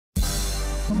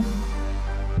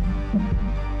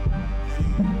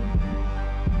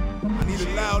I need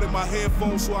it loud in my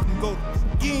headphones so I can go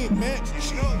again, man.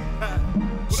 Chill.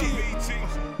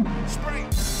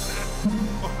 Sprite.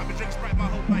 I've been drinking Sprite my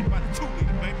whole life by the 2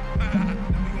 liter, baby. Now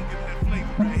we gonna get that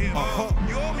flavor right here.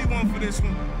 You owe me one for this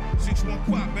one. 6-1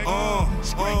 quad, baby.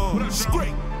 Sprite. What up,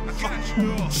 Sprite. I got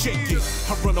you. Shake it.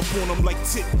 I run up on them like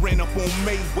Tip ran up on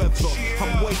Mayweather.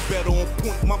 I'm way better on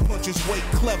point, my punch is way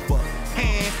clever.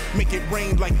 And make it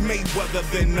rain like Mayweather,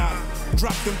 then I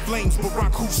drop them flames,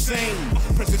 Barack Hussein.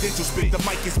 Presidential spit, the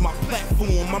mic is my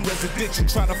platform. I'm residential,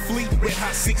 try to flee. Red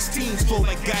hot 16s, flow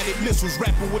like guided missiles,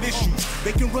 rapping with issues.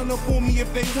 They can run up on me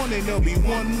if they want, and there'll be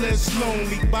one less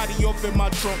lonely body off in my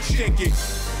trunk. Shake it.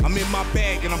 I'm in my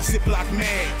bag and I'm Ziploc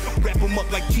mad. Wrap them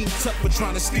up like King Tut for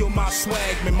trying to steal my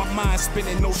swag. Man, my mind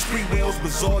spinning, no spree whales,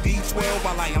 bizarre D12.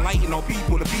 I like enlighten all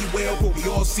people to be well, but we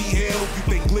all see hell. You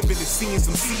think living is seeing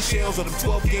some seashells or them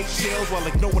 12-gauge shells, while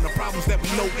ignoring the problems that we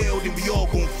know well, then we all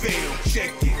gon' fail.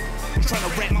 Check it. I'm trying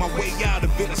to rap my way out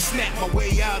of it, I snap my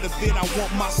way out of it. I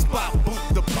want my spot, boot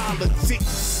the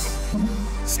politics.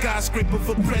 Skyscraper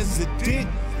for president,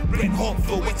 Red Hawk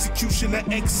for execution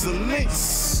of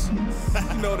excellence.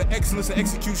 You know, the excellence of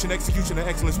execution of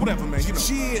excellence, whatever, man, you know.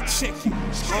 Yeah, check it.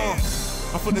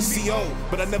 I'm from the CO,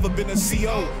 but I never been a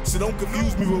CO, so don't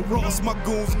confuse me with Ross, my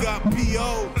goons got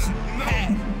POs.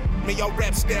 Man, y'all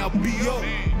rap style BO,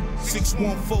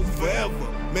 614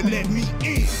 forever, man, let me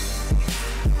in.